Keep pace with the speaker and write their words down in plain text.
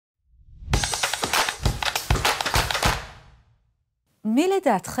מי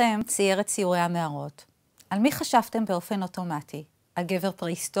לדעתכם צייר את ציורי המערות? על מי חשבתם באופן אוטומטי? על גבר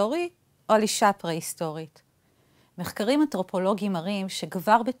פרה-היסטורי או על אישה פרה-היסטורית? מחקרים אנתרופולוגיים מראים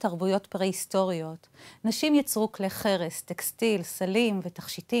שכבר בתרבויות פרה-היסטוריות, נשים יצרו כלי חרס, טקסטיל, סלים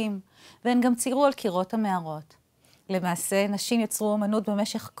ותכשיטים, והן גם ציירו על קירות המערות. למעשה, נשים יצרו אומנות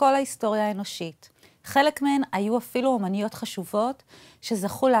במשך כל ההיסטוריה האנושית. חלק מהן היו אפילו אומניות חשובות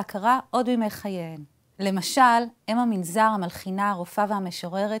שזכו להכרה עוד בימי חייהן. למשל, אם המנזר, המלחינה, הרופאה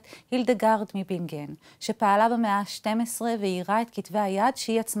והמשוררת הילדגרד מבינגן, שפעלה במאה ה-12 והעירה את כתבי היד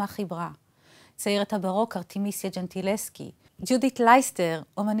שהיא עצמה חיברה. ציירת הברוק ארתמיסיה ג'נטילסקי, ג'ודית לייסטר,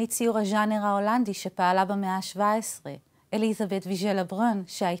 אומנית ציור הז'אנר ההולנדי שפעלה במאה ה-17, אליזבת ויז'לה ברון,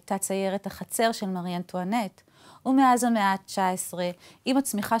 שהייתה ציירת החצר של מארי אנטואנט, ומאז המאה ה-19, עם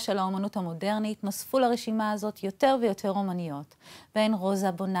הצמיחה של האומנות המודרנית, נוספו לרשימה הזאת יותר ויותר אומניות, בהן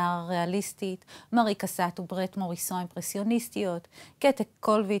רוזה בונאר הריאליסטית, מארי קסט וברט מוריסו האימפרסיוניסטיות, קטה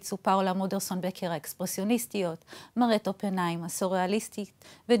קולוויץ ופאולה מודרסון בקר האקספרסיוניסטיות, מרט אופנהיים הסוריאליסטית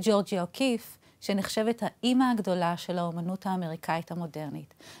וג'ורג'יה אוקיף, שנחשבת האימא הגדולה של האומנות האמריקאית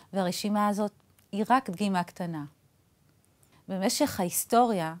המודרנית. והרשימה הזאת היא רק דגימה קטנה. במשך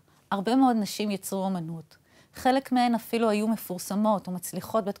ההיסטוריה, הרבה מאוד נשים יצרו אומנות. חלק מהן אפילו היו מפורסמות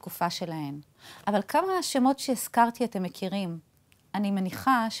ומצליחות בתקופה שלהן. אבל כמה השמות שהזכרתי אתם מכירים? אני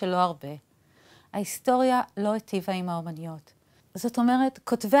מניחה שלא הרבה. ההיסטוריה לא היטיבה עם האומניות. זאת אומרת,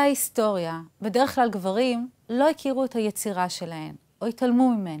 כותבי ההיסטוריה, בדרך כלל גברים, לא הכירו את היצירה שלהן, או התעלמו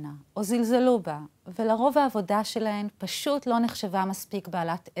ממנה, או זלזלו בה, ולרוב העבודה שלהן פשוט לא נחשבה מספיק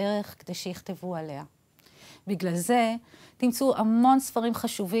בעלת ערך כדי שיכתבו עליה. בגלל זה, תמצאו המון ספרים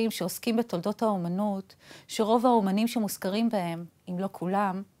חשובים שעוסקים בתולדות האומנות, שרוב האומנים שמוזכרים בהם, אם לא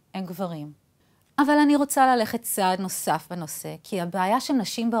כולם, הם גברים. אבל אני רוצה ללכת צעד נוסף בנושא, כי הבעיה של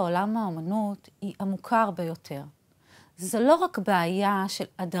נשים בעולם האומנות היא עמוקה הרבה יותר. זו לא רק בעיה של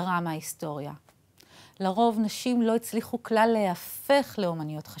הדרה מההיסטוריה. לרוב נשים לא הצליחו כלל להפך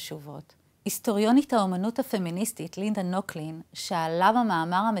לאומניות חשובות. היסטוריונית האומנות הפמיניסטית לינדה נוקלין, שאלה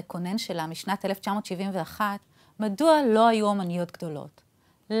במאמר המקונן שלה משנת 1971, מדוע לא היו אומניות גדולות?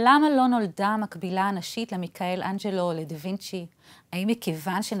 למה לא נולדה המקבילה הנשית למיקאל אנג'לו או לדה וינצ'י? האם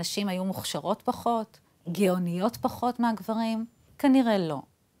מכיוון שנשים היו מוכשרות פחות? גאוניות פחות מהגברים? כנראה לא.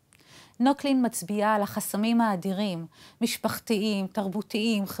 נוקלין מצביעה על החסמים האדירים, משפחתיים,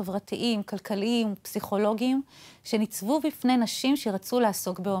 תרבותיים, חברתיים, כלכליים, פסיכולוגיים, שניצבו בפני נשים שרצו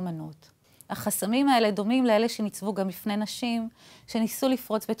לעסוק באומנות. החסמים האלה דומים לאלה שניצבו גם בפני נשים שניסו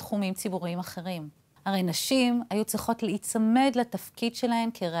לפרוץ בתחומים ציבוריים אחרים. הרי נשים היו צריכות להיצמד לתפקיד שלהן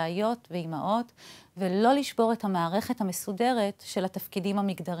כראיות ואימהות, ולא לשבור את המערכת המסודרת של התפקידים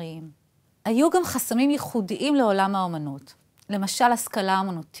המגדריים. היו גם חסמים ייחודיים לעולם האומנות. למשל, השכלה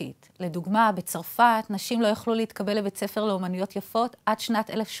אומנותית. לדוגמה, בצרפת, נשים לא יכלו להתקבל לבית ספר לאומנויות יפות עד שנת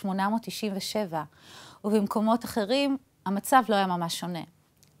 1897, ובמקומות אחרים המצב לא היה ממש שונה.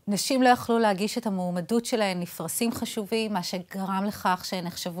 נשים לא יכלו להגיש את המועמדות שלהן לפרסים חשובים, מה שגרם לכך שהן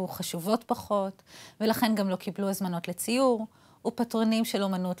נחשבו חשובות פחות, ולכן גם לא קיבלו הזמנות לציור, ופטרונים של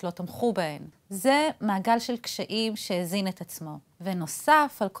אומנות לא תמכו בהן. זה מעגל של קשיים שהזין את עצמו.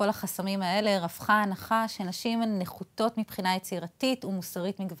 ונוסף על כל החסמים האלה, רווחה ההנחה שנשים הן נחותות מבחינה יצירתית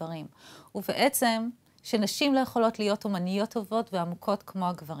ומוסרית מגברים, ובעצם שנשים לא יכולות להיות אומניות טובות ועמוקות כמו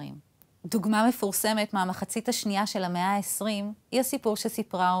הגברים. דוגמה מפורסמת מהמחצית השנייה של המאה ה-20 היא הסיפור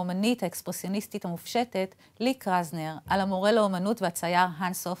שסיפרה האומנית האקספרסיוניסטית המופשטת לי קרזנר על המורה לאומנות והצייר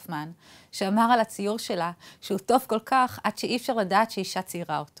הנס הופמן, שאמר על הציור שלה שהוא טוב כל כך עד שאי אפשר לדעת שאישה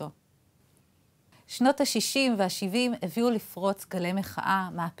ציירה אותו. שנות ה-60 וה-70 הביאו לפרוץ גלי מחאה,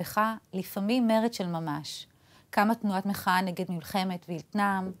 מהפכה, לפעמים מרד של ממש. קמה תנועת מחאה נגד מלחמת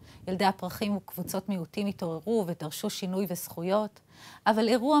וייטנאם, ילדי הפרחים וקבוצות מיעוטים התעוררו ודרשו שינוי וזכויות, אבל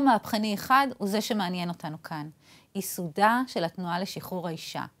אירוע מהפכני אחד הוא זה שמעניין אותנו כאן, ייסודה של התנועה לשחרור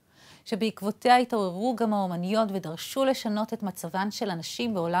האישה, שבעקבותיה התעוררו גם האומניות ודרשו לשנות את מצבן של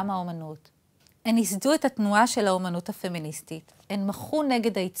הנשים בעולם האומנות. הן ייסדו את התנועה של האומנות הפמיניסטית, הן מחו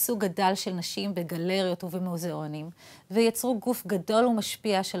נגד הייצוג גדל של נשים בגלריות ובמוזיאונים, ויצרו גוף גדול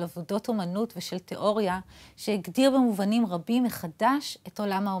ומשפיע של עבודות אומנות ושל תיאוריה, שהגדיר במובנים רבים מחדש את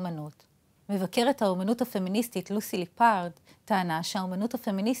עולם האומנות. מבקרת האומנות הפמיניסטית לוסי ליפארד טענה שהאומנות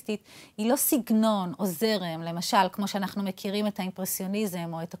הפמיניסטית היא לא סגנון או זרם, למשל כמו שאנחנו מכירים את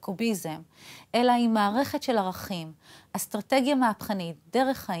האימפרסיוניזם או את הקוביזם, אלא היא מערכת של ערכים, אסטרטגיה מהפכנית,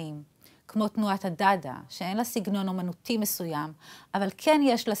 דרך חיים, כמו תנועת הדאדה, שאין לה סגנון אומנותי מסוים, אבל כן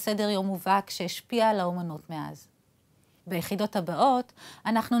יש לה סדר יום מובהק שהשפיע על האומנות מאז. ביחידות הבאות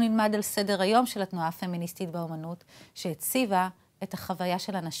אנחנו נלמד על סדר היום של התנועה הפמיניסטית באומנות, שהציבה את החוויה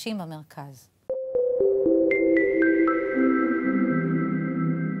של הנשים במרכז.